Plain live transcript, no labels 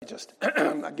just,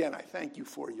 again, I thank you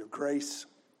for your grace.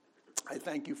 I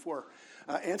thank you for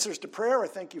answers to prayer. I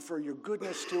thank you for your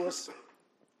goodness to us.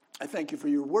 I thank you for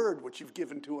your word, which you've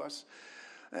given to us.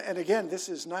 And again, this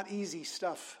is not easy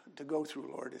stuff to go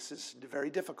through, Lord. This is very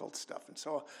difficult stuff. And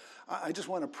so I just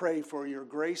want to pray for your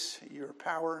grace, your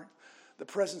power, the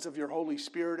presence of your Holy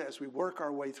Spirit as we work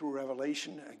our way through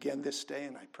Revelation again this day.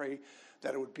 And I pray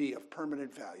that it would be of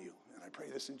permanent value. And I pray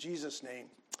this in Jesus' name.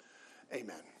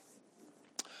 Amen.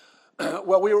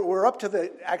 Well, we're up to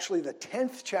the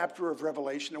 10th chapter of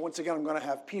Revelation. And once again, I'm going to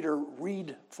have Peter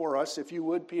read for us. If you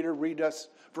would, Peter, read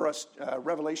for us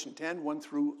Revelation 10, 1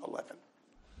 through 11.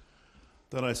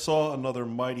 Then I saw another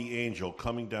mighty angel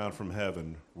coming down from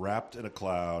heaven, wrapped in a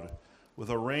cloud, with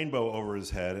a rainbow over his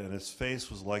head, and his face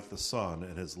was like the sun,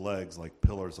 and his legs like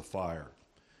pillars of fire.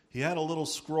 He had a little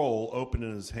scroll open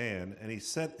in his hand, and he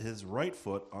set his right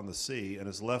foot on the sea and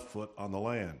his left foot on the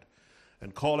land,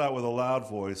 and called out with a loud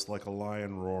voice like a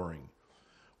lion roaring.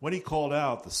 When he called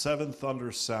out, the seven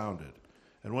thunders sounded.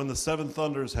 And when the seven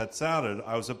thunders had sounded,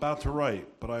 I was about to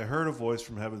write, but I heard a voice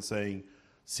from heaven saying,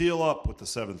 "Seal up what the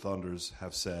seven thunders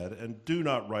have said, and do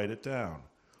not write it down."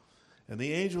 And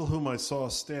the angel whom I saw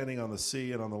standing on the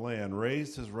sea and on the land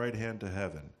raised his right hand to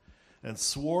heaven, and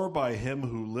swore by him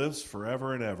who lives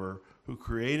forever and ever, who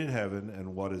created heaven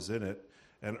and what is in it,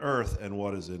 and earth and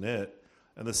what is in it,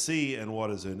 and the sea and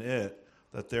what is in it,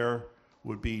 that there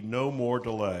would be no more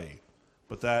delay,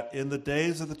 but that in the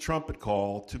days of the trumpet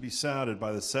call to be sounded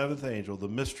by the seventh angel, the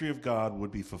mystery of God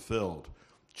would be fulfilled,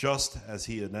 just as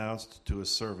he announced to his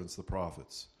servants the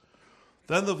prophets.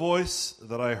 Then the voice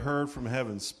that I heard from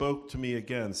heaven spoke to me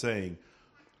again, saying,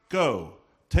 "Go,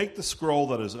 take the scroll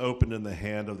that is opened in the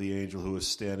hand of the angel who is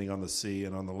standing on the sea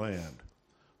and on the land."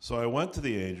 So I went to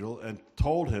the angel and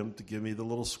told him to give me the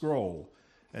little scroll.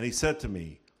 And he said to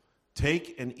me,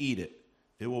 "Take and eat it.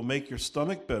 It will make your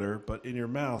stomach bitter, but in your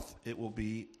mouth it will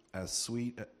be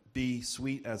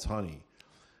sweet as honey."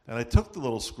 And I took the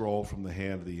little scroll from the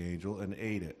hand of the angel and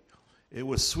ate it. It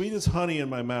was sweet as honey in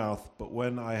my mouth, but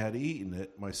when I had eaten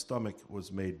it, my stomach was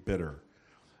made bitter.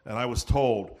 And I was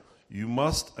told, "You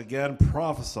must again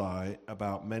prophesy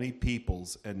about many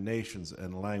peoples and nations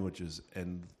and languages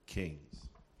and kings."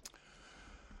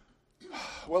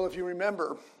 Well, if you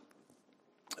remember,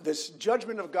 this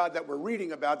judgment of God that we're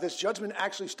reading about, this judgment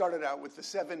actually started out with the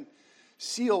seven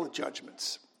seal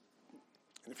judgments.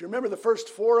 And if you remember, the first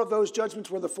four of those judgments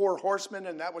were the four horsemen,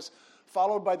 and that was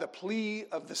followed by the plea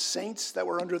of the saints that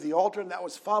were under the altar, and that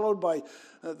was followed by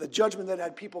the judgment that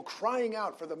had people crying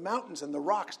out for the mountains and the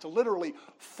rocks to literally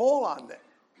fall on them.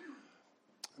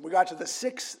 We got to the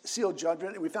sixth seal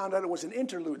judgment, and we found out it was an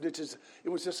interlude. It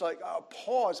was just like a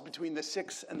pause between the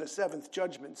sixth and the seventh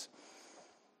judgments.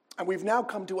 And we've now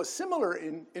come to a similar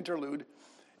interlude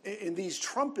in these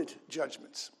trumpet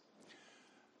judgments.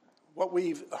 What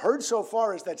we've heard so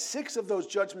far is that 6 of those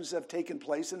judgments have taken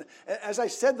place. And as I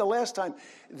said the last time,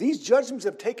 these judgments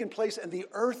have taken place and the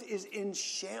earth is in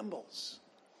shambles.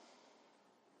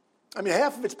 I mean,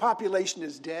 half of its population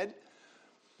is dead.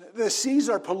 The seas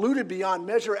are polluted beyond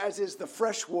measure, as is the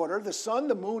fresh water. The sun,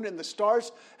 the moon, and the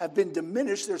stars have been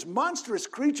diminished. There's monstrous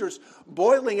creatures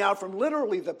boiling out from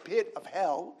literally the pit of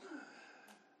hell.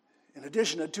 In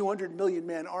addition, a 200 million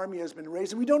man army has been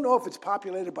raised. And we don't know if it's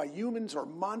populated by humans or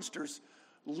monsters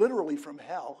literally from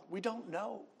hell. We don't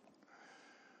know.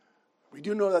 We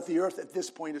do know that the earth at this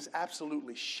point is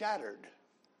absolutely shattered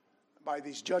by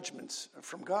these judgments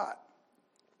from God.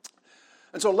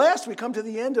 And so last we come to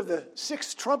the end of the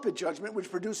 6th trumpet judgment, which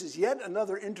produces yet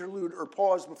another interlude or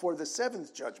pause before the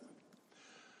 7th judgment.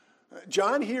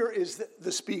 John here is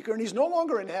the speaker, and he's no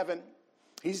longer in heaven.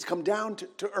 He's come down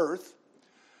to earth.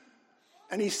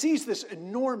 And he sees this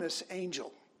enormous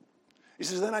angel. He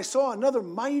says, "Then I saw another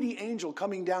mighty angel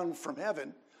coming down from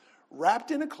heaven,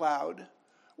 wrapped in a cloud,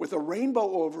 with a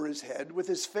rainbow over his head, with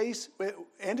his face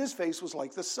was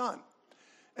like the sun,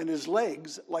 and his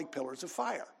legs like pillars of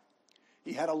fire.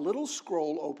 He had a little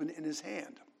scroll open in his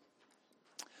hand."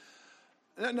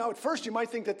 Now, at first, you might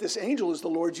think that this angel is the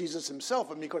Lord Jesus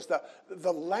himself, and because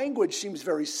the language seems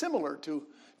very similar to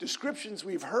descriptions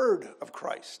we've heard of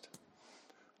Christ.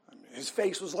 His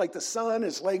face was like the sun,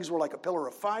 his legs were like a pillar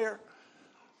of fire.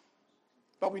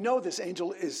 But we know this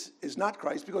angel is not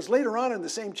Christ, because later on in the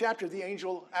same chapter, the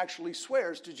angel actually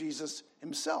swears to Jesus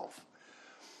himself.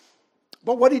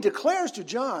 But what he declares to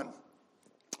John,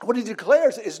 what he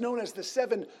declares is known as the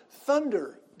 7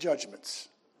 thunder judgments.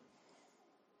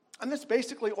 And that's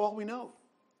basically all we know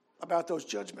about those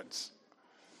judgments.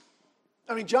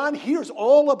 I mean, John hears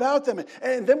all about them.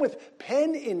 And then with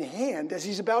pen in hand, as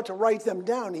he's about to write them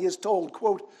down, he is told,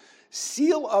 quote,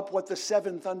 seal up what the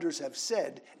seven thunders have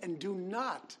said, and do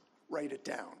not write it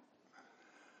down.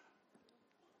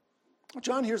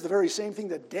 John hears the very same thing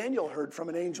that Daniel heard from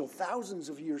an angel thousands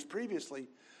of years previously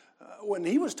when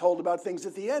he was told about things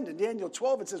at the end. In Daniel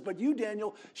 12 it says, "But you,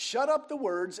 Daniel, shut up the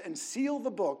words and seal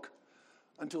the book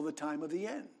until the time of the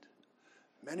end.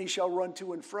 Many shall run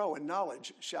to and fro, and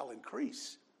knowledge shall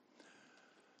increase."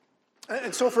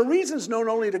 And so for reasons known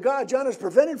only to God, John is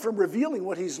prevented from revealing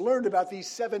what he's learned about these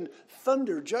seven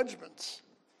thunder judgments.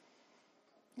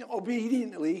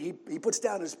 Obediently, he puts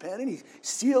down his pen and he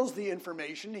seals the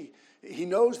information. He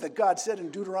knows that God said in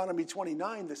Deuteronomy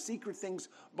 29, the secret things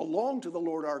belong to the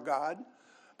Lord our God,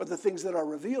 but the things that are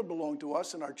revealed belong to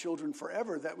us and our children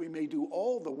forever, that we may do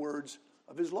all the words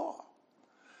of his law.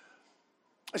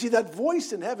 I see that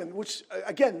voice in heaven, which,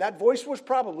 again, that voice was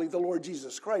probably the Lord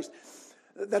Jesus Christ.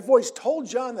 That voice told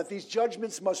John that these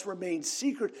judgments must remain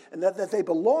secret and that they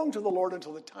belong to the Lord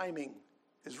until the timing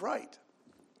is right.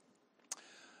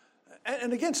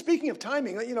 And again, speaking of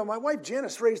timing, my wife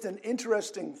Janice raised an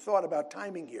interesting thought about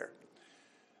timing here.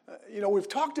 We've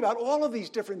talked about all of these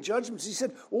different judgments. He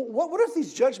said, well, what if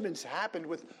these judgments happened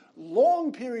with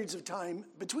long periods of time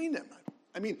between them?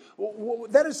 I mean,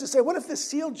 that is to say, what if the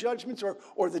seal judgments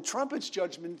or the trumpets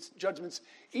judgments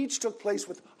each took place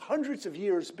with hundreds of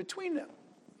years between them?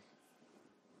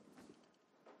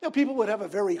 People would have a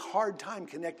very hard time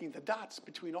connecting the dots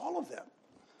between all of them.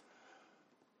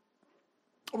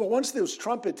 Well, once these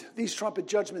trumpet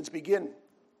judgments begin,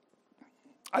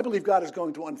 I believe God is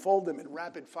going to unfold them in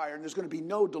rapid fire, and there's going to be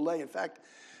no delay. In fact,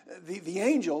 the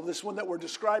angel, this one that we're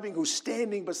describing, who's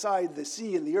standing beside the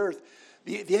sea and the earth,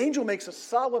 the angel makes a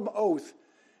solemn oath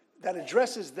that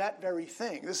addresses that very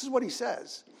thing. This is what he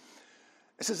says.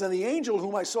 It says, "And the angel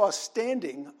whom I saw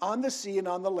standing on the sea and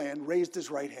on the land raised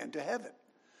his right hand to heaven,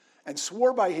 and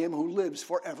swore by him who lives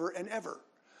forever and ever,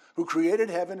 who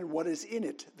created heaven and what is in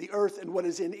it, the earth and what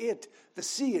is in it, the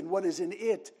sea and what is in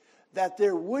it, that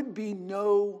there would be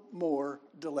no more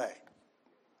delay."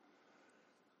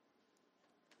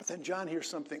 But then John hears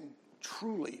something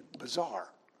truly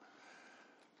bizarre.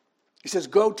 He says,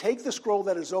 "Go, take the scroll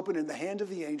that is open in the hand of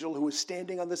the angel who is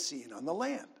standing on the sea and on the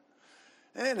land."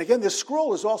 And again, this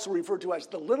scroll is also referred to as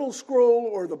the little scroll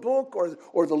or the book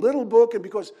or the little book. And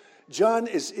because John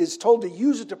is told to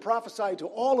use it to prophesy to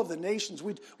all of the nations,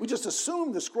 we just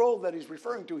assume the scroll that he's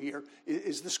referring to here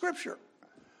is the scripture.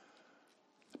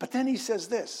 But then he says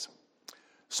this,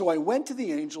 "So I went to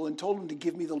the angel and told him to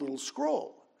give me the little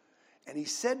scroll. And he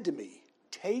said to me,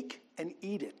 'Take and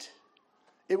eat it.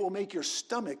 It will make your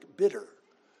stomach bitter,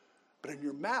 but in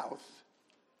your mouth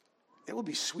it will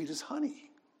be sweet as honey.'"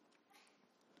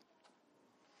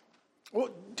 Well,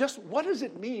 just what does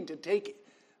it mean to take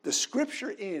the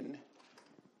scripture in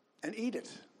and eat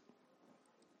it?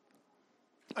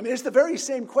 I mean, it's the very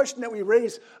same question that we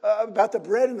raise about the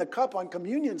bread and the cup on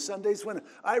communion Sundays when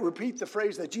I repeat the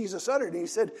phrase that Jesus uttered. And he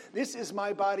said, "This is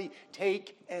my body,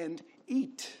 take and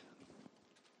eat."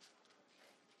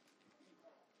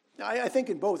 Now, I think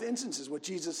in both instances what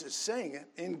Jesus is saying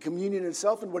in communion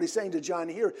itself and what he's saying to John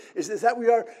here is that we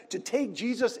are to take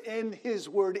Jesus and his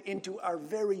word into our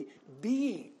very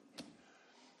being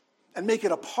and make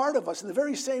it a part of us in the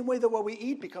very same way that what we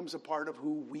eat becomes a part of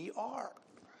who we are.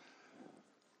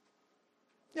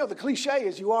 The cliche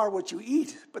is you are what you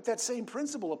eat, but that same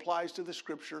principle applies to the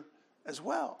scripture as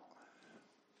well.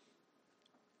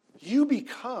 You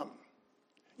become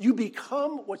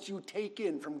what you take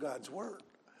in from God's word.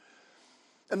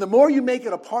 And the more you make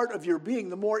it a part of your being,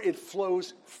 the more it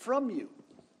flows from you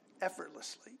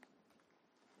effortlessly.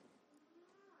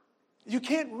 You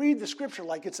can't read the scripture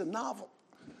like it's a novel.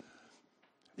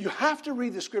 You have to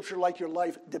read the scripture like your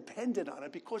life depended on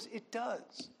it, because it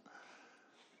does.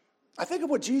 I think of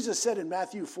what Jesus said in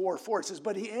Matthew 4:4. It says,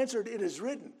 "But he answered, 'It is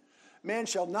written, man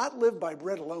shall not live by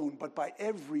bread alone, but by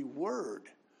every word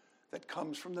that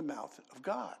comes from the mouth of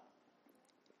God.'"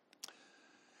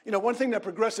 One thing that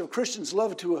progressive Christians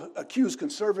love to accuse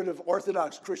conservative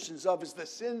Orthodox Christians of is the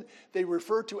sin they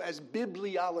refer to as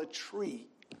bibliolatry.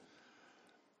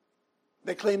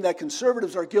 They claim that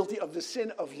conservatives are guilty of the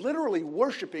sin of literally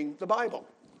worshiping the Bible.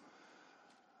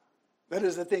 That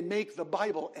is, that they make the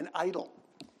Bible an idol.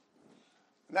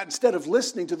 And that instead of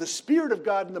listening to the Spirit of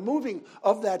God and the moving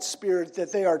of that Spirit,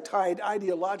 that they are tied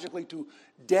ideologically to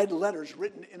dead letters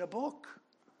written in a book.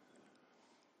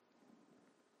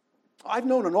 I've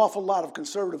known an awful lot of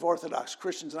conservative Orthodox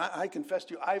Christians, and I confess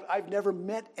to you, I've never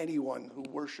met anyone who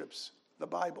worships the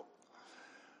Bible.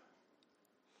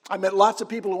 I met lots of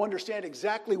people who understand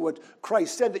exactly what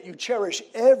Christ said, that you cherish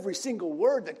every single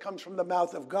word that comes from the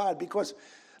mouth of God, because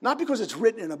Not because it's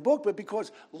written in a book, but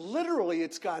because literally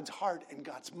it's God's heart and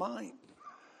God's mind.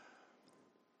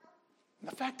 And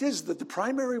the fact is that the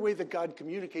primary way that God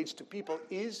communicates to people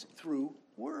is through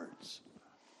words.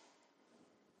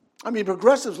 I mean,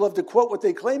 progressives love to quote what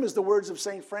they claim is the words of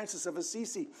St. Francis of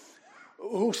Assisi,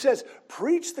 who says,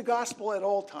 "Preach the gospel at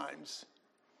all times,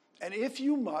 and if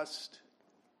you must,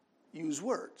 use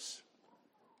words."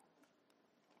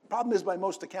 Problem is, by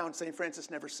most accounts, St. Francis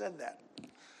never said that.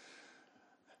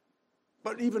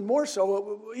 But even more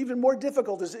so, even more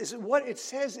difficult is what it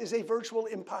says is a virtual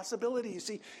impossibility. You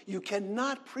see, you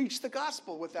cannot preach the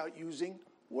gospel without using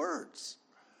words.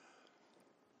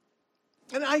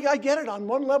 And I get it. On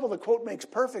one level, the quote makes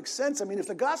perfect sense. I mean, if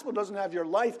the gospel doesn't have your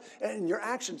life and your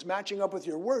actions matching up with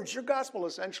your words, your gospel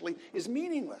essentially is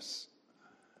meaningless.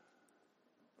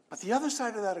 But the other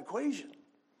side of that equation,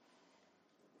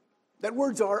 that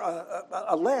words are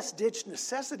a last-ditch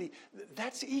necessity,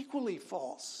 that's equally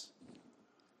false.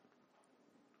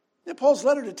 Now, Paul's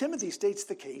letter to Timothy states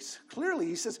the case clearly.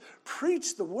 He says,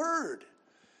 preach the word.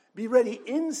 Be ready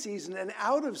in season and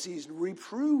out of season.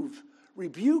 Reprove,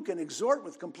 rebuke, and exhort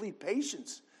with complete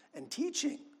patience and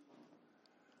teaching.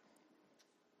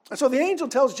 And so the angel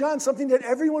tells John something that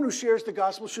everyone who shares the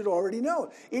gospel should already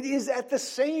know. It is at the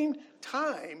same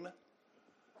time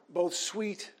both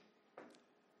sweet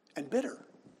and bitter.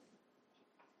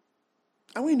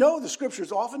 And we know the scripture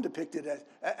is often depicted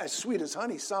as sweet as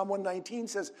honey. Psalm 119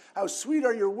 says, "How sweet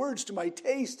are your words to my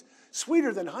taste,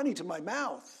 sweeter than honey to my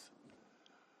mouth."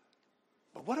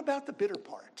 But what about the bitter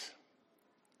part?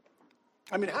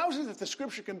 I mean, how is it that the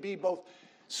scripture can be both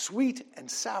sweet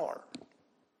and sour?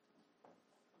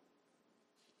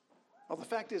 Well, the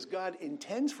fact is, God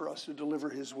intends for us to deliver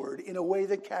his word in a way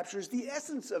that captures the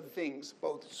essence of things,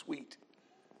 both sweet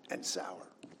and sour.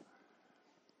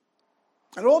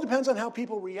 And it all depends on how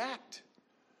people react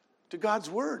to God's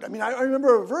word. I mean, I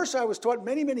remember a verse I was taught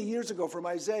many, many years ago from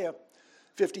Isaiah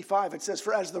 55. It says,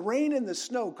 "For as the rain and the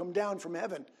snow come down from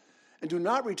heaven, and do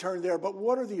not return there, but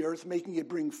water the earth, making it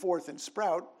bring forth and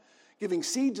sprout, giving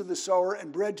seed to the sower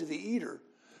and bread to the eater,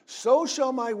 so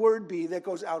shall my word be that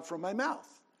goes out from my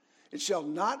mouth. It shall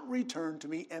not return to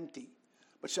me empty,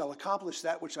 but shall accomplish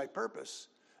that which I purpose,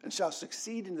 and shall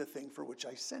succeed in the thing for which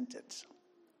I sent it."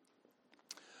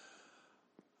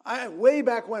 Way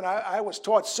back when, I was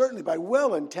taught, certainly by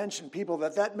well-intentioned people,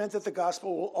 that meant that the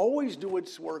gospel will always do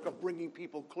its work of bringing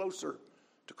people closer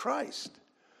to Christ.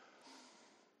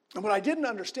 And what I didn't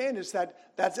understand is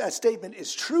that statement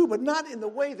is true, but not in the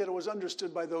way that it was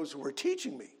understood by those who were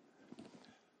teaching me.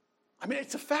 I mean,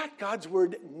 it's a fact. God's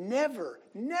word never,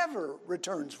 never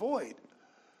returns void.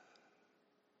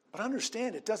 But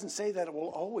understand, it doesn't say that it will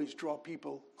always draw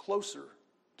people closer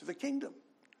to the kingdom.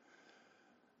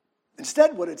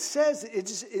 Instead, what it says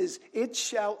is, "It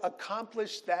shall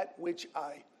accomplish that which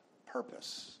I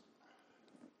purpose."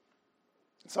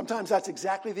 And sometimes that's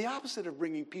exactly the opposite of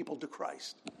bringing people to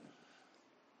Christ.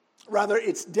 Rather,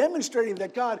 it's demonstrating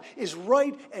that God is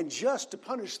right and just to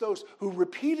punish those who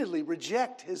repeatedly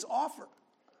reject his offer.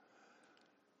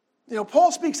 You know,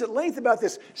 Paul speaks at length about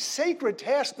this sacred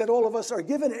task that all of us are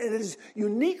given, and it is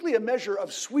uniquely a measure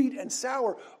of sweet and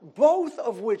sour, both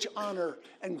of which honor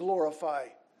and glorify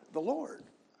the Lord.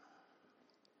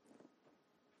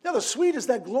 Now, the sweet is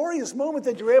that glorious moment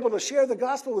that you're able to share the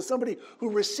gospel with somebody who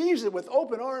receives it with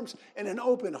open arms and an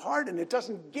open heart, and it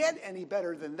doesn't get any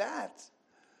better than that.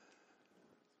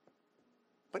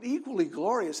 But equally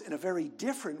glorious in a very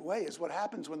different way is what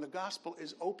happens when the gospel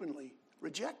is openly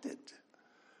rejected.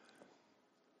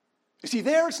 You see,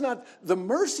 there it's not the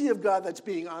mercy of God that's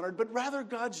being honored, but rather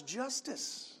God's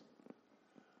justice.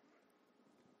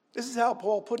 This is how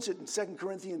Paul puts it in 2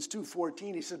 Corinthians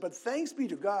 2:14. He says, "But thanks be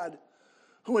to God,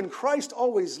 who in Christ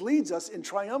always leads us in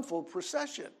triumphal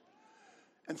procession,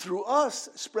 and through us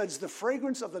spreads the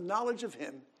fragrance of the knowledge of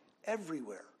him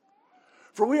everywhere.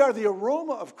 For we are the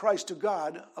aroma of Christ to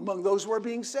God among those who are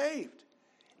being saved,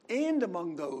 and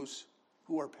among those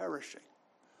who are perishing.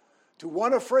 To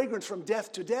one a fragrance from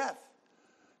death to death,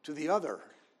 to the other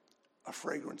a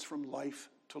fragrance from life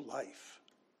to life.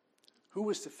 Who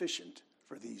is sufficient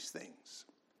for these things?"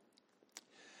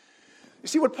 You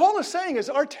see, what Paul is saying is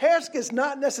our task is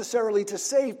not necessarily to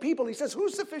save people. He says,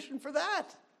 who's sufficient for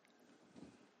that?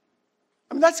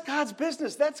 I mean, that's God's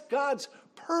business. That's God's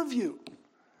purview.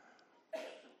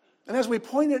 And as we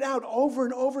pointed out over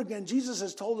and over again, Jesus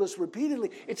has told us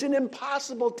repeatedly, it's an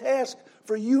impossible task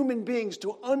for human beings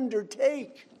to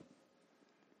undertake.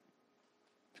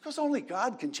 Because only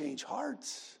God can change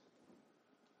hearts.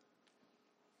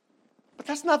 But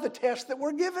that's not the task that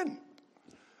we're given.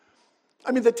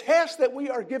 I mean, the task that we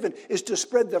are given is to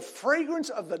spread the fragrance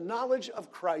of the knowledge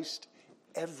of Christ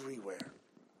everywhere.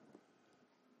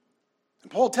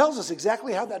 And Paul tells us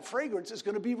exactly how that fragrance is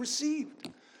going to be received.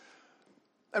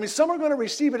 I mean, some are going to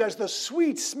receive it as the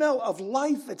sweet smell of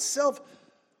life itself,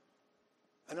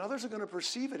 and others are going to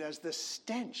perceive it as the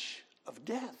stench of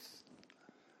death.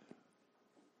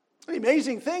 The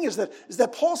amazing thing is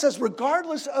that Paul says,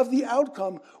 regardless of the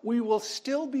outcome, we will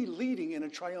still be leading in a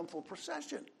triumphal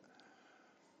procession.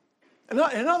 In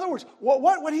other words,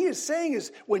 what he is saying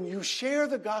is, when you share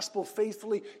the gospel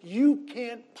faithfully, you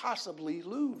can't possibly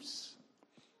lose.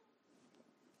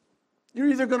 You're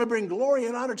either going to bring glory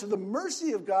and honor to the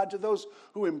mercy of God to those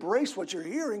who embrace what you're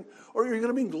hearing, or you're going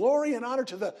to bring glory and honor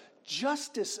to the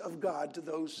justice of God to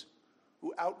those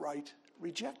who outright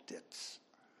reject it.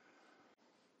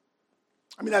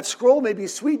 I mean, that scroll may be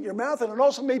sweet in your mouth, and it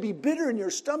also may be bitter in your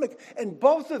stomach, and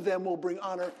both of them will bring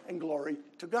honor and glory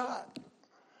to God.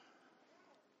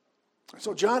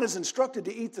 So John is instructed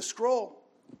to eat the scroll.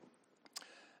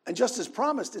 And just as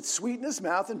promised, it's sweet in his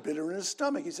mouth and bitter in his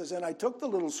stomach. He says, and I took the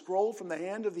little scroll from the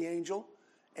hand of the angel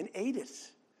and ate it.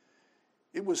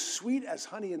 It was sweet as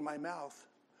honey in my mouth,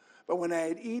 but when I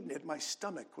had eaten it, my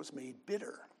stomach was made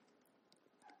bitter.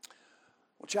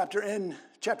 Well, chapter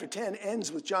 10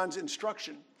 ends with John's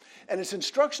instruction, and it's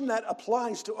instruction that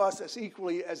applies to us as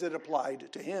equally as it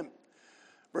applied to him.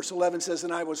 Verse 11 says,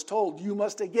 and I was told, you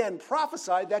must again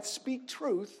prophesy, that speak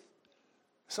truth,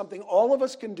 something all of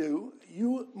us can do.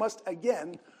 You must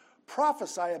again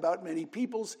prophesy about many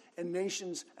peoples and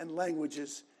nations and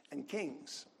languages and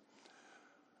kings.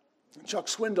 Chuck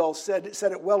Swindoll said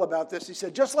it well about this. He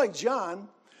said, just like John,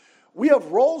 we have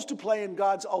roles to play in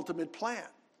God's ultimate plan.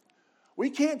 We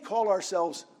can't call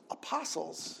ourselves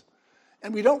apostles,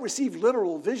 and we don't receive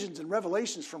literal visions and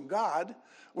revelations from God.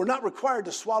 We're not required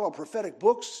to swallow prophetic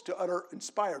books to utter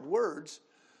inspired words,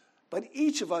 but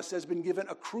each of us has been given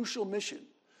a crucial mission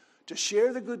to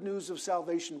share the good news of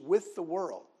salvation with the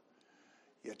world.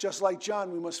 Yet just like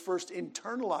John, we must first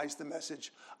internalize the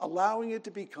message, allowing it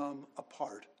to become a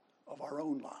part of our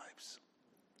own lives.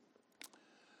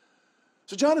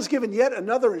 So John is given yet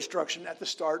another instruction at the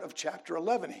start of chapter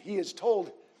 11. He is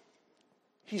told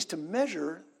he's to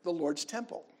measure the Lord's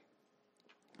temple.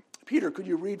 Peter, could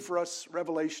you read for us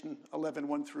Revelation 11,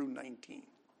 1 through 19?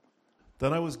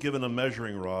 Then I was given a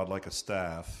measuring rod like a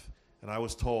staff, and I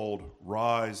was told,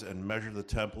 rise and measure the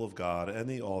temple of God and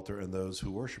the altar and those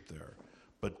who worship there.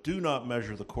 But do not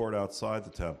measure the court outside the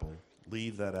temple.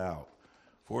 Leave that out.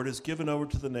 For it is given over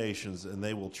to the nations, and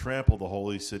they will trample the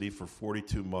holy city for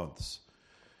 42 months.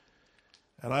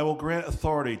 And I will grant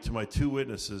authority to my 2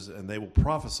 witnesses, and they will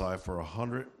prophesy for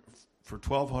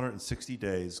 1,260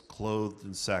 days, clothed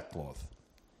in sackcloth.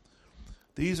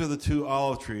 These are the 2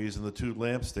 olive trees and the 2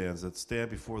 lampstands that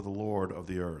stand before the Lord of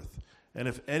the earth. And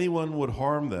if anyone would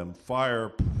harm them,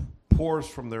 fire pours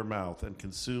from their mouth and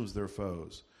consumes their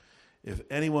foes. If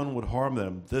anyone would harm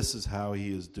them, this is how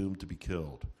he is doomed to be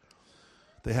killed.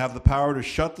 They have the power to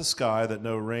shut the sky that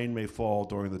no rain may fall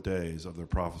during the days of their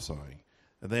prophesying.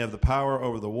 And they have the power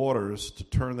over the waters to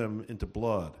turn them into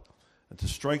blood, and to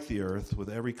strike the earth with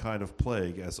every kind of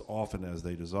plague as often as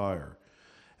they desire.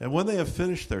 And when they have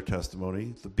finished their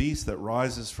testimony, the beast that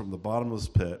rises from the bottomless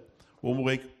pit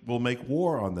will make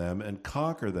war on them and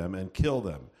conquer them and kill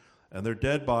them. And their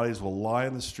dead bodies will lie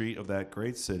in the street of that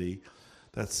great city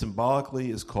that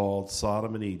symbolically is called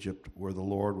Sodom and Egypt, where the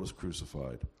Lord was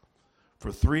crucified. For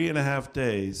 3.5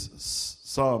 days,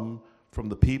 some from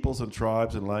the peoples and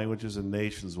tribes and languages and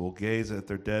nations will gaze at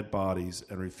their dead bodies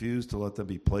and refuse to let them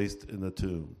be placed in the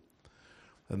tomb.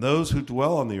 And those who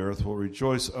dwell on the earth will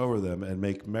rejoice over them and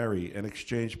make merry and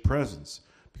exchange presents,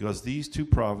 because these 2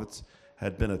 prophets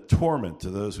had been a torment to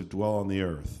those who dwell on the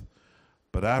earth.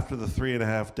 But after the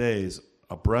 3.5 days,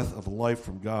 a breath of life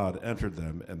from God entered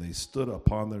them, and they stood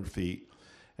upon their feet,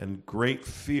 and great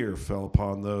fear fell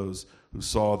upon those who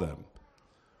saw them.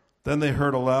 Then they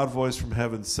heard a loud voice from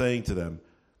heaven saying to them,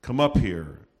 come up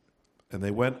here. And they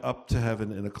went up to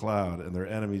heaven in a cloud, and their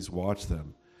enemies watched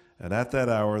them. And at that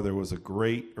hour there was a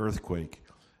great earthquake,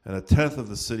 and 1/10 of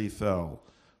the city fell.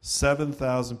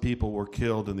 7,000 people were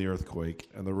killed in the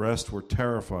earthquake, and the rest were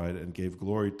terrified and gave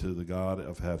glory to the God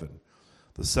of heaven.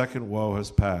 The second woe has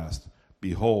passed.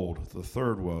 Behold, the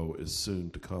third woe is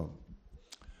soon to come.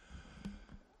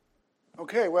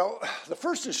 Okay, well, the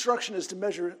first instruction is to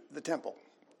measure the temple.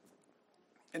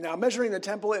 And now measuring the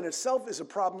temple in itself is a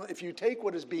problem if you take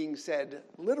what is being said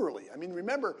literally. I mean,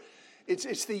 remember,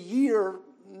 it's the year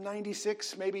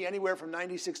 96, maybe anywhere from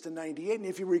 96 to 98. And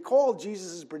if you recall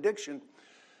Jesus' prediction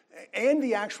and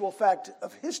the actual fact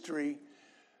of history,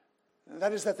 And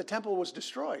that is that the temple was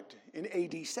destroyed in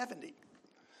AD 70.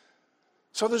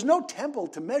 So there's no temple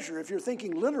to measure if you're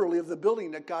thinking literally of the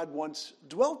building that God once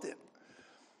dwelt in.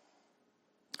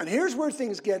 And here's where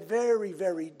things get very,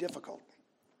 very difficult.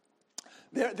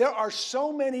 There are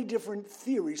so many different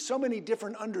theories, so many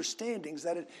different understandings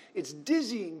that it's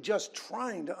dizzying just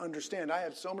trying to understand. I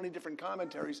have so many different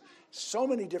commentaries, so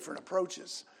many different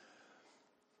approaches.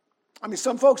 I mean,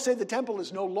 some folks say the temple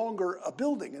is no longer a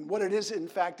building, and what it is, in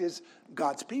fact, is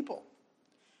God's people.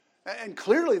 And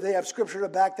clearly they have scripture to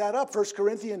back that up. 1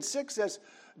 Corinthians 6 says,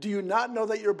 "Do you not know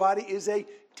that your body is a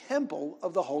temple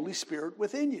of the Holy Spirit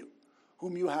within you,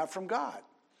 whom you have from God?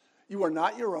 You are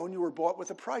not your own, you were bought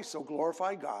with a price, so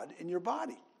glorify God in your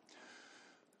body."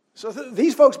 So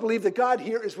these folks believe that God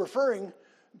here is referring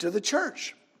to the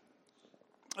church.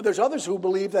 There's others who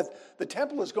believe that the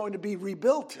temple is going to be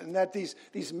rebuilt and that these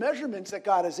measurements that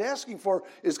God is asking for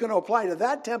is going to apply to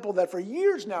that temple that for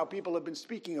years now people have been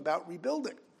speaking about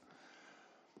rebuilding.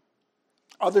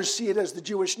 Others see it as the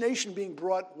Jewish nation being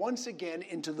brought once again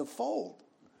into the fold.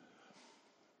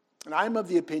 And I'm of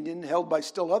the opinion, held by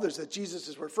still others, that Jesus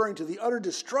is referring to the utter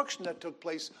destruction that took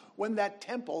place when that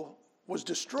temple was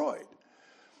destroyed.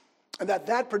 And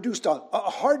that produced a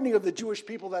hardening of the Jewish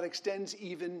people that extends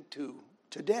even to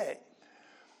today.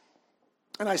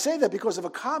 And I say that because of a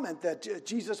comment that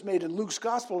Jesus made in Luke's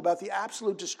gospel about the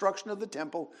absolute destruction of the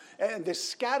temple and the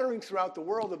scattering throughout the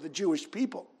world of the Jewish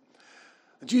people.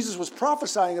 Jesus was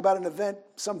prophesying about an event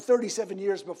some 37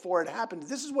 years before it happened.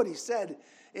 This is what he said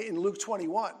in Luke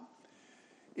 21.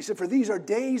 He said, "For these are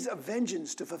days of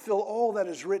vengeance to fulfill all that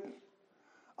is written.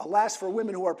 Alas, for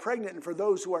women who are pregnant and for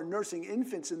those who are nursing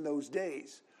infants in those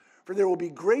days. For there will be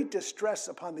great distress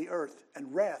upon the earth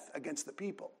and wrath against the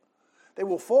people. They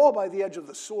will fall by the edge of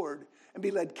the sword and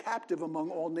be led captive among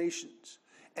all nations.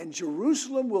 And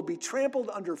Jerusalem will be trampled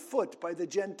underfoot by the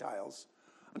Gentiles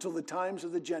until the times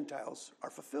of the Gentiles are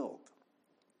fulfilled."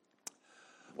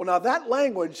 Well, now that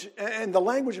language and the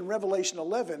language in Revelation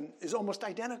 11 is almost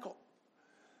identical.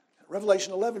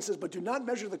 Revelation 11 says, "But do not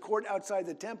measure the court outside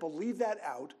the temple. Leave that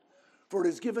out, for it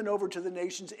is given over to the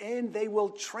nations, and they will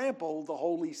trample the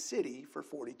holy city for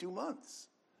 42 months.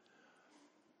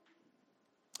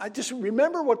 I just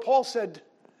remember what Paul said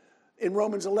in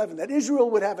Romans 11, that Israel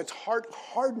would have its heart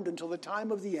hardened until the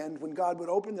time of the end when God would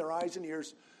open their eyes and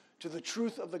ears to the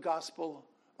truth of the gospel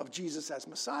of Jesus as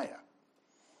Messiah.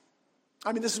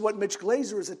 I mean, this is what Mitch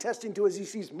Glaser is attesting to as he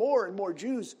sees more and more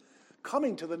Jews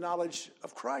coming to the knowledge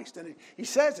of Christ. And he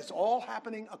says it's all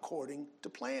happening according to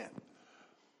plan.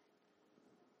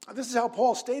 This is how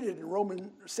Paul stated it in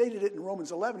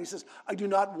Romans 11. He says, "I do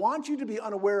not want you to be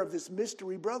unaware of this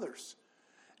mystery, brothers.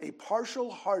 A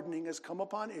partial hardening has come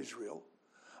upon Israel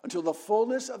until the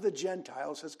fullness of the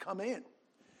Gentiles has come in.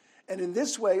 And in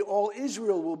this way, all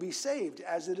Israel will be saved,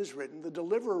 as it is written, the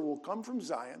deliverer will come from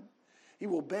Zion. He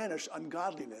will banish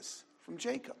ungodliness from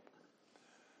Jacob."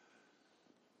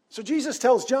 So Jesus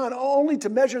tells John only to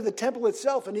measure the temple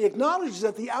itself, and he acknowledges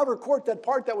that the outer court, that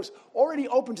part that was already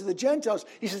open to the Gentiles,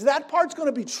 he says that part's going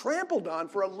to be trampled on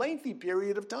for a lengthy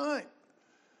period of time.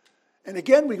 And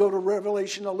again, we go to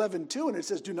Revelation 11:2, and it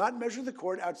says, "Do not measure the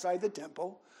court outside the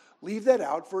temple. Leave that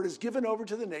out, for it is given over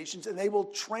to the nations, and they will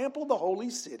trample the holy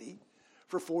city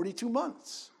for 42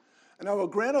 months. And I will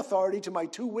grant authority to my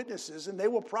 2 witnesses, and they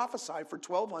will prophesy for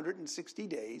 1,260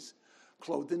 days,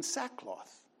 clothed in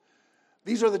sackcloth.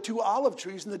 These are the 2 olive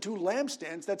trees and the 2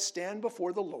 lampstands that stand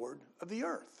before the Lord of the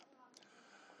earth."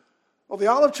 Well, the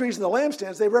olive trees and the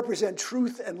lampstands, they represent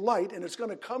truth and light, and it's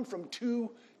going to come from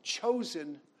 2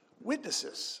 chosen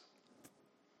witnesses.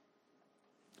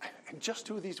 And just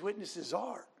who these witnesses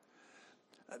are,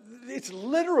 it's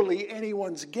literally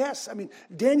anyone's guess. I mean,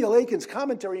 Daniel Aiken's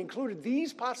commentary included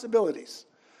these possibilities.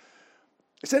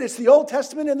 It said it's the Old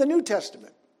Testament and the New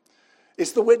Testament.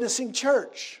 It's the witnessing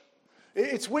church.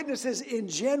 It's witnesses in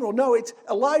general. No, it's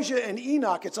Elijah and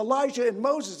Enoch. It's Elijah and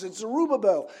Moses. It's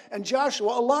Zerubbabel and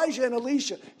Joshua, Elijah and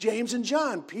Elisha, James and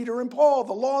John, Peter and Paul,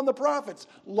 the law and the prophets,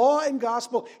 law and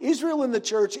gospel, Israel and the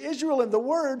church, Israel and the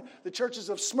word, the churches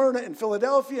of Smyrna and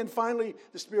Philadelphia, and finally,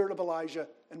 the spirit of Elijah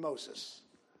and Moses.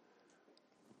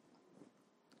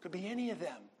 Could be any of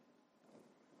them.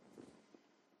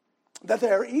 That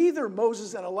they are either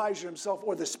Moses and Elijah himself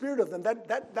or the spirit of them,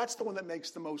 that's the one that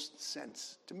makes the most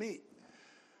sense to me.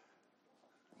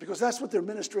 Because that's what their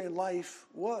ministry in life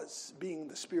was, being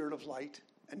the spirit of light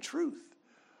and truth.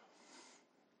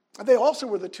 And they also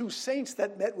were the 2 saints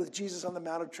that met with Jesus on the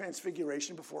Mount of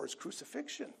Transfiguration before his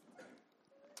crucifixion.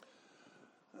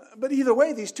 But either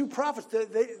way, these two prophets,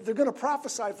 they're going to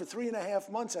prophesy for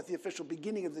 3.5 months at the official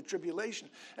beginning of the tribulation.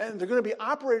 And they're going to be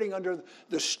operating under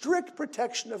the strict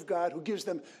protection of God, who gives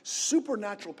them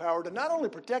supernatural power to not only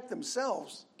protect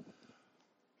themselves,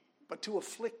 but to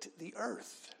afflict the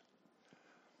earth.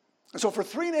 And so for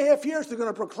 3.5 years, they're going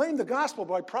to proclaim the gospel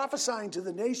by prophesying to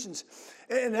the nations.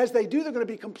 And as they do, they're going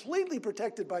to be completely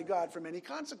protected by God from any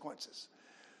consequences.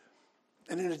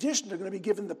 And in addition, they're going to be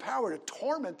given the power to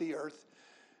torment the earth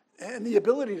and the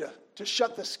ability to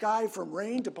shut the sky from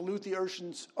rain, to pollute the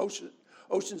oceans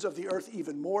of the earth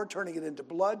even more, turning it into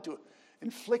blood, to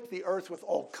inflict the earth with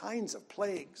all kinds of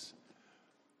plagues.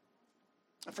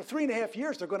 And for 3.5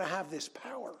 years, they're going to have this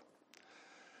power.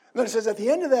 And then it says, at the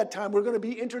end of that time, we're going to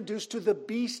be introduced to the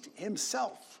beast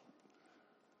himself,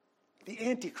 the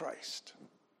Antichrist.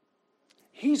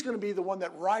 He's going to be the one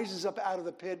that rises up out of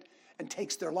the pit and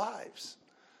takes their lives.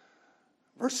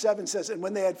 Verse 7 says, and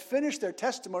when they had finished their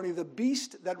testimony, the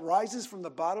beast that rises from the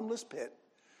bottomless pit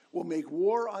will make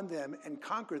war on them and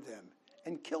conquer them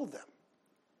and kill them.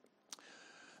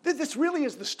 This really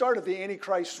is the start of the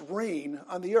Antichrist's reign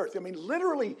on the earth. I mean,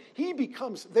 literally, he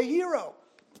becomes the hero.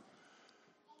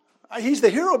 He's the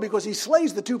hero because he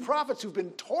slays the two prophets who've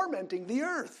been tormenting the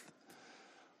earth.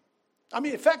 I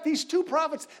mean, in fact, these two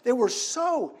prophets, they were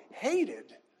so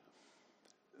hated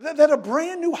that a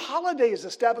brand new holiday is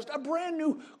established, a brand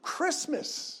new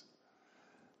Christmas.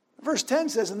 Verse 10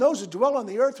 says, and those who dwell on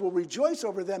the earth will rejoice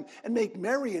over them and make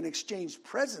merry and exchange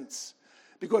presents,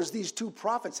 because these two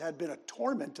prophets had been a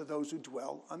torment to those who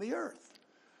dwell on the earth.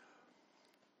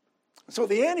 So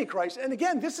the Antichrist, and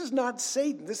again, this is not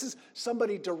Satan. This is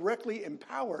somebody directly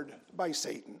empowered by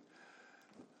Satan.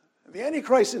 The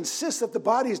Antichrist insists that the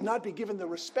bodies not be given the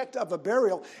respect of a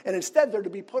burial, and instead they're to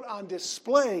be put on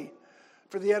display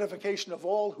for the edification of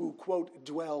all who, quote,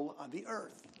 dwell on the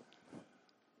earth.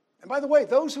 And by the way,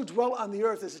 those who dwell on the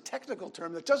earth is a technical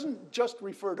term that doesn't just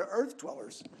refer to earth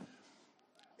dwellers.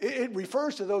 It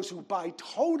refers to those who buy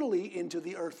totally into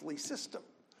the earthly system.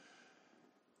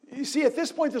 You see, at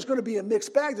this point, there's going to be a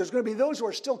mixed bag. There's going to be those who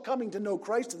are still coming to know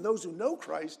Christ and those who know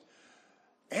Christ.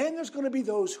 And there's going to be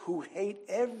those who hate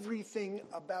everything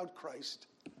about Christ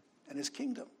and his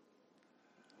kingdom.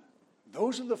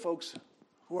 Those are the folks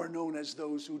who are known as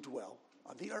those who dwell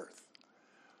on the earth.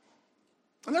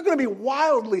 And they're going to be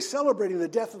wildly celebrating the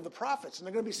death of the prophets. And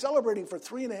they're going to be celebrating for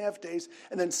 3.5 days.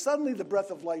 And then suddenly the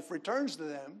breath of life returns to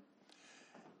them.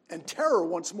 And terror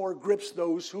once more grips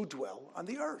those who dwell on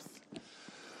the earth.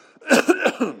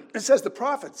 It says the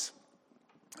prophets,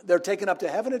 they're taken up to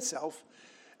heaven itself.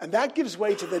 And that gives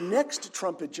way to the next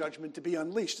trumpet judgment to be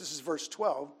unleashed. This is verse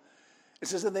 12. It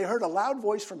says, and they heard a loud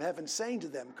voice from heaven saying to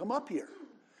them, come up here.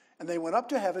 And they went up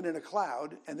to heaven in a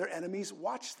cloud, and their enemies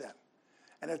watched them.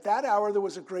 And at that hour there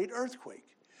was a great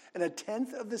earthquake, and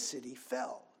 1/10 of the city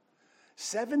fell.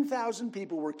 7,000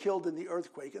 people were killed in the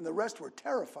earthquake, and the rest were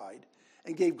terrified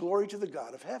and gave glory to the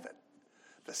God of heaven.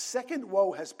 The second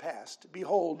woe has passed.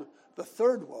 Behold, the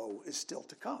third woe is still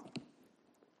to come.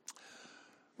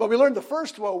 Well, we learned the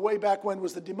first woe way back when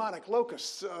was the demonic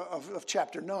locusts of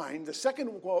chapter 9. The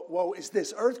second woe is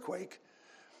this earthquake.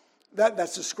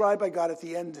 That's described by God at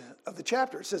the end of the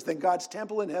chapter. It says, then God's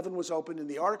temple in heaven was opened, and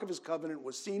the ark of his covenant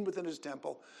was seen within his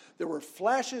temple. There were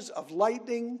flashes of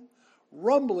lightning,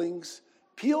 rumblings,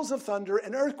 peals of thunder,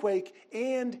 an earthquake,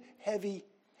 and heavy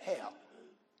hail.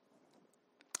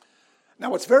 Now,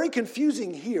 what's very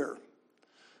confusing here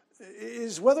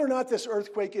is whether or not this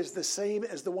earthquake is the same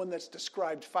as the one that's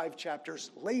described 5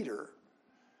 chapters later,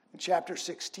 in chapter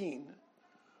 16,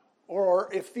 or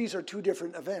if these are two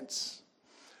different events.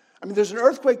 I mean, there's an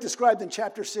earthquake described in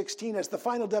chapter 16 as the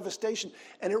final devastation,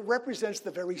 and it represents the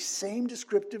very same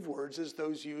descriptive words as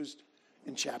those used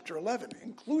in chapter 11,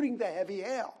 including the heavy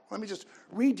hail. Let me just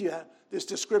read you this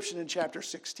description in chapter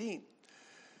 16.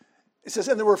 It says,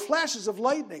 and there were flashes of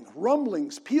lightning,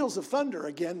 rumblings, peals of thunder.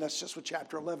 Again, that's just what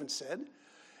chapter 11 said.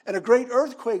 And a great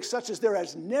earthquake such as there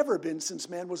has never been since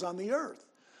man was on the earth.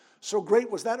 So great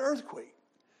was that earthquake.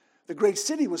 The great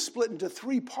city was split into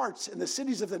 3 parts, and the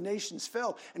cities of the nations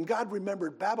fell. And God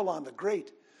remembered Babylon the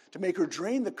Great to make her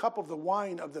drain the cup of the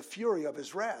wine of the fury of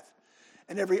his wrath.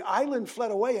 And every island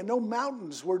fled away, and no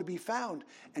mountains were to be found.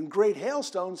 And great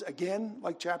hailstones, again,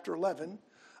 like chapter 11,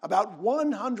 about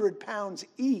 100 pounds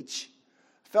each,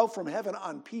 fell from heaven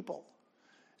on people.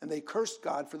 And they cursed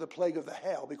God for the plague of the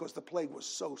hail, because the plague was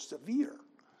so severe.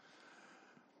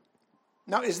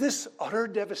 Now, is this utter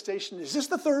devastation? Is this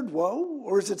the third woe?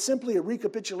 Or is it simply a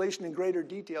recapitulation in greater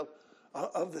detail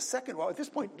of the second woe? At this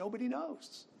point, nobody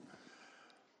knows.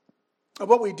 And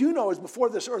what we do know is before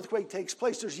this earthquake takes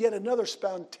place, there's yet another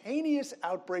spontaneous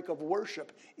outbreak of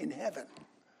worship in heaven.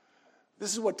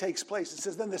 This is what takes place. It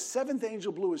says, then the seventh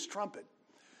angel blew his trumpet,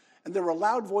 and there were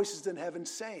loud voices in heaven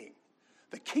saying,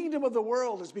 the kingdom of the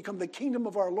world has become the kingdom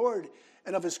of our Lord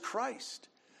and of his Christ,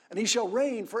 and he shall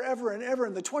reign forever and ever.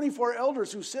 And the 24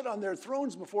 elders who sit on their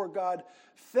thrones before God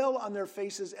fell on their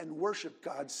faces and worshiped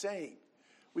God, saying,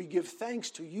 we give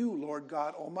thanks to you, Lord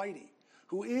God Almighty,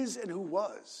 who is and who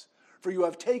was, for you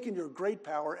have taken your great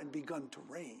power and begun to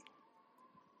reign.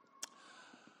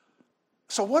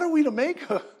 So what are we to make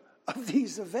of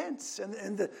these events?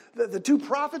 And the two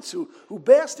prophets who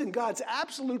basked in God's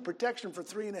absolute protection for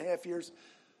 3.5 years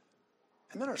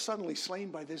and then are suddenly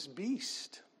slain by this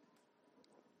beast.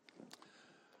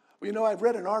 Well, you know, I've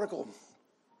read an article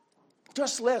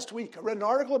just last week. I read an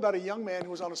article about a young man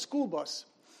who was on a school bus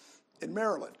in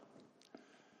Maryland.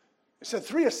 It said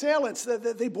 3 assailants,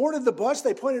 they boarded the bus,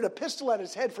 they pointed a pistol at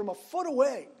his head from a foot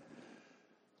away.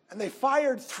 And they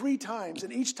fired 3 times,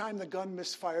 and each time the gun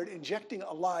misfired, injecting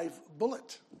a live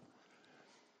bullet.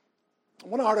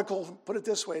 One article put it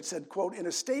this way. It said, quote, in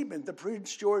a statement, the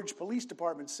Prince George Police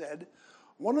Department said,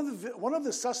 one of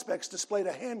the suspects displayed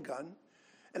a handgun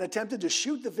and attempted to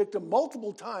shoot the victim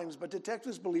multiple times, but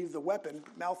detectives believe the weapon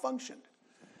malfunctioned.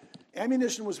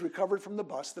 Ammunition was recovered from the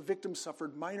bus. The victim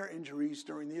suffered minor injuries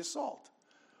during the assault.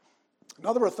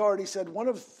 Another authority said one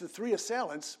of the 3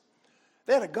 assailants,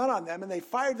 they had a gun on them, and they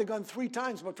fired the gun 3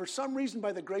 times, but for some reason,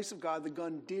 by the grace of God, the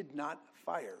gun did not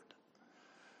fire.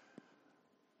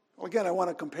 Well, again, I want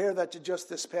to compare that to just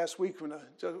this past week when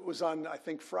it was on, I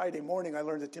think, Friday morning. I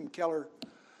learned that Tim Keller,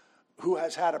 who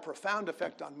has had a profound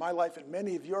effect on my life and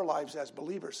many of your lives as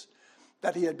believers,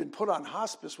 that he had been put on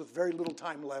hospice with very little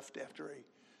time left after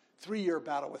a 3-year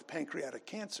battle with pancreatic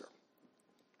cancer.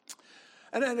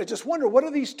 And I just wonder, what do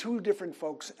these 2 different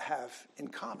folks have in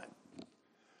common?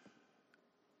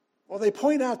 Well, they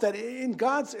point out that in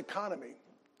God's economy,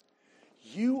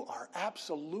 you are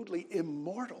absolutely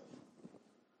immortal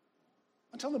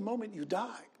until the moment you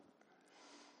die.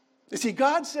 You see,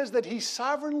 God says that he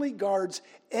sovereignly guards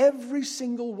every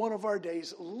single one of our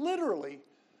days, literally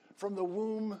from the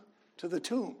womb to the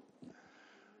tomb.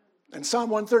 In Psalm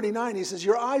 139, he says,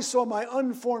 your eyes saw my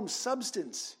unformed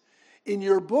substance. In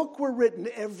your book were written,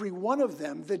 every one of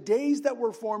them, the days that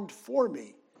were formed for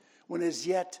me, when as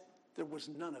yet there was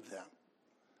none of them.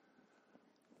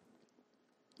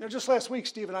 You know, just last week,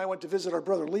 Steve and I went to visit our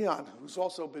brother Leon, who's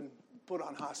also been put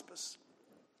on hospice.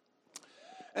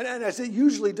 And as it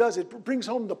usually does, it brings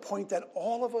home the point that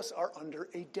all of us are under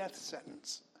a death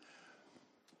sentence.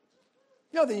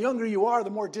 You know, the younger you are, the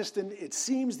more distant it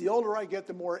seems. The older I get,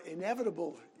 the more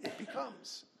inevitable it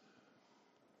becomes.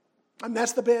 And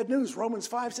that's the bad news. Romans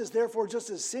 5 says, therefore,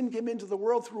 just as sin came into the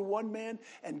world through one man,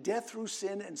 and death through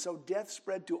sin, and so death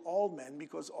spread to all men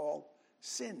because all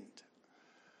sinned.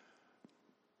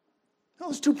 Now,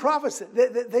 those 2 prophets,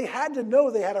 they had to know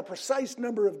they had a precise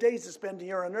number of days to spend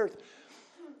here on earth.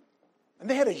 And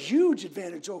they had a huge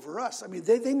advantage over us. I mean,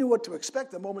 they knew what to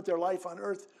expect the moment their life on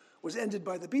earth was ended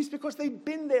by the beast because they'd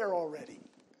been there already.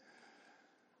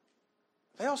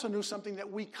 They also knew something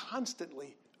that we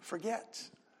constantly forget.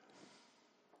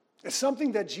 It's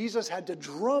something that Jesus had to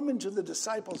drum into the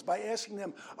disciples by asking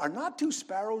them, are not 2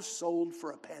 sparrows sold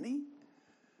for a penny?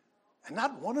 And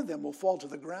not one of them will fall to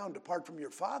the ground apart from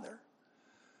your Father.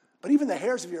 But even the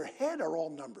hairs of your head are all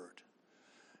numbered.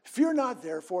 Fear not,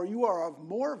 therefore, you are of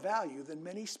more value than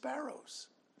many sparrows.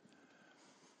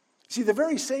 See, the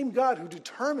very same God who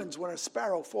determines when a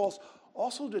sparrow falls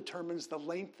also determines the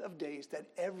length of days that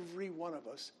every one of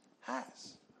us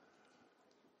has.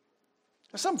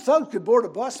 Now, some thug could board a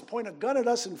bus, point a gun at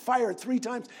us, and fire it 3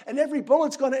 times, and every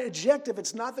bullet's going to eject if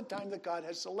it's not the time that God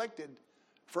has selected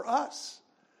for us.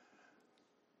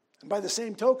 And by the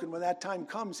same token, when that time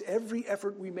comes, every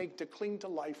effort we make to cling to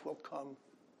life will come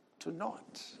to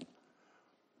naught.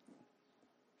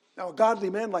 Now, a godly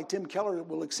man like Tim Keller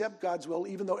will accept God's will,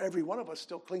 even though every one of us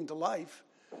still cling to life.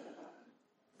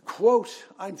 Quote,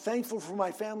 I'm thankful for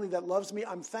my family that loves me.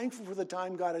 I'm thankful for the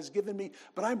time God has given me,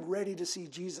 but I'm ready to see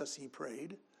Jesus, he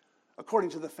prayed, according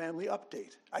to the family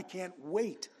update. I can't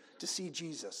wait to see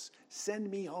Jesus. Send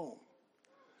me home.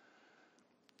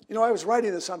 You know, I was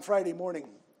writing this on Friday morning,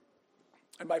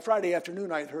 and by Friday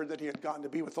afternoon, I had heard that he had gone to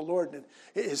be with the Lord. And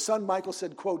his son Michael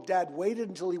said, quote, Dad waited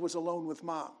until he was alone with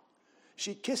Mom.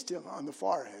 She kissed him on the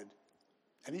forehead,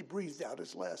 and he breathed out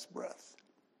his last breath.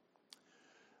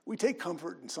 We take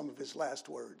comfort in some of his last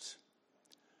words.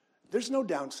 There's no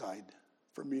downside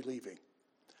for me leaving.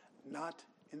 Not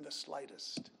in the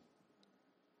slightest,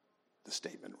 the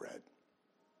statement read.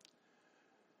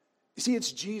 You see,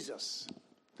 it's Jesus.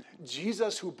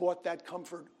 Jesus who bought that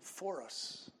comfort for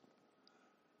us.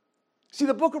 See,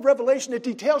 the book of Revelation, it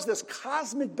details this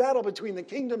cosmic battle between the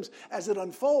kingdoms as it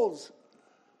unfolds.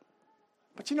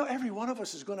 But every one of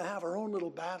us is going to have our own little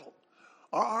battle,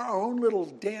 our own little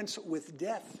dance with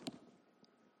death,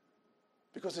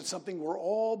 because it's something we're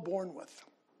all born with.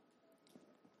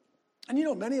 And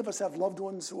many of us have loved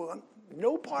ones who are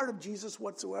no part of Jesus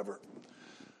whatsoever.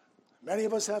 Many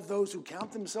of us have those who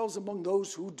count themselves among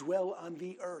those who dwell on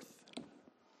the earth.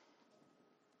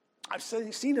 I've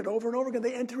seen it over and over again.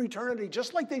 They enter eternity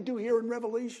just like they do here in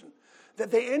Revelation.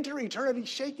 That they enter eternity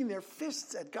shaking their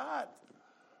fists at God.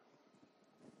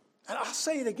 And I'll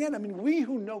say it again. We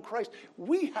who know Christ,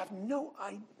 we have no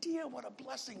idea what a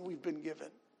blessing we've been given.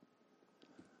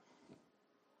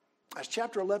 As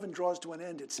chapter 11 draws to an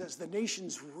end, it says, the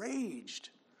nations raged,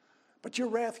 but your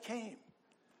wrath came.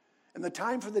 And the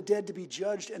time for the dead to be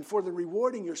judged, and for the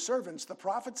rewarding your servants, the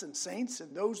prophets and saints,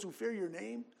 and those who fear your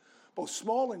name, both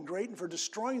small and great, and for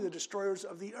destroying the destroyers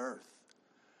of the earth.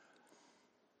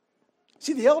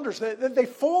 See, the elders, they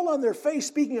fall on their face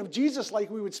speaking of Jesus like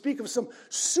we would speak of some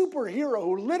superhero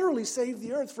who literally saved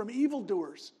the earth from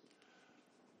evildoers.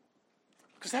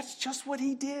 Because that's just what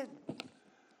he did.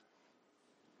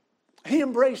 He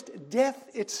embraced death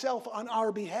itself on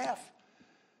our behalf.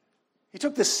 He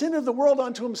took the sin of the world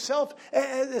onto himself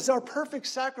as our perfect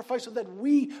sacrifice so that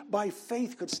we, by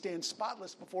faith, could stand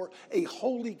spotless before a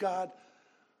holy God,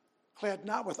 clad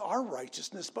not with our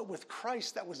righteousness, but with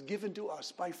Christ that was given to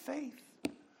us by faith.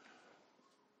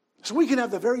 So we can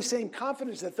have the very same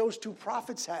confidence that those two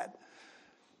prophets had,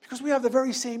 because we have the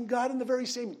very same God and the very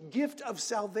same gift of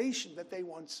salvation that they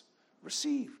once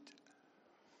received.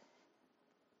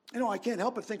 I can't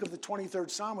help but think of the 23rd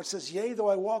Psalm, which says, yea, though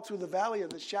I walk through the valley of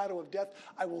the shadow of death,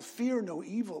 I will fear no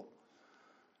evil.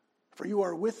 For you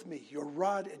are with me, your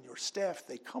rod and your staff,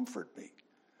 they comfort me.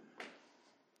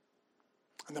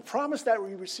 And the promise that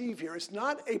we receive here is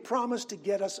not a promise to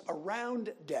get us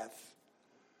around death.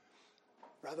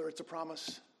 Rather, it's a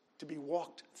promise to be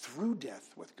walked through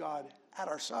death with God at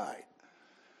our side.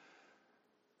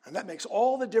 And that makes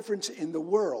all the difference in the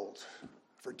world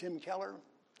for Tim Keller,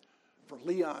 for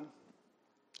Leon,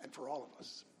 and for all of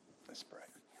us. Let's pray.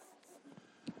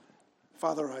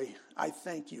 Father, I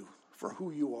thank you for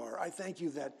who you are. I thank you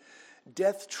that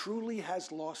death truly has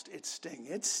lost its sting.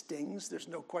 It stings, there's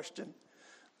no question.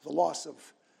 The loss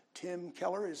of Tim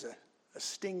Keller is a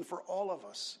sting for all of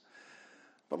us.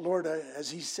 But Lord,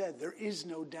 as he said, there is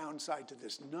no downside to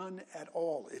this, none at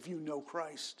all, if you know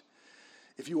Christ,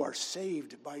 if you are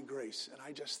saved by grace. And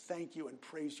I just thank you and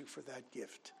praise you for that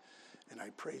gift. And I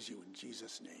praise you in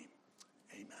Jesus' name.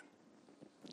 Amen.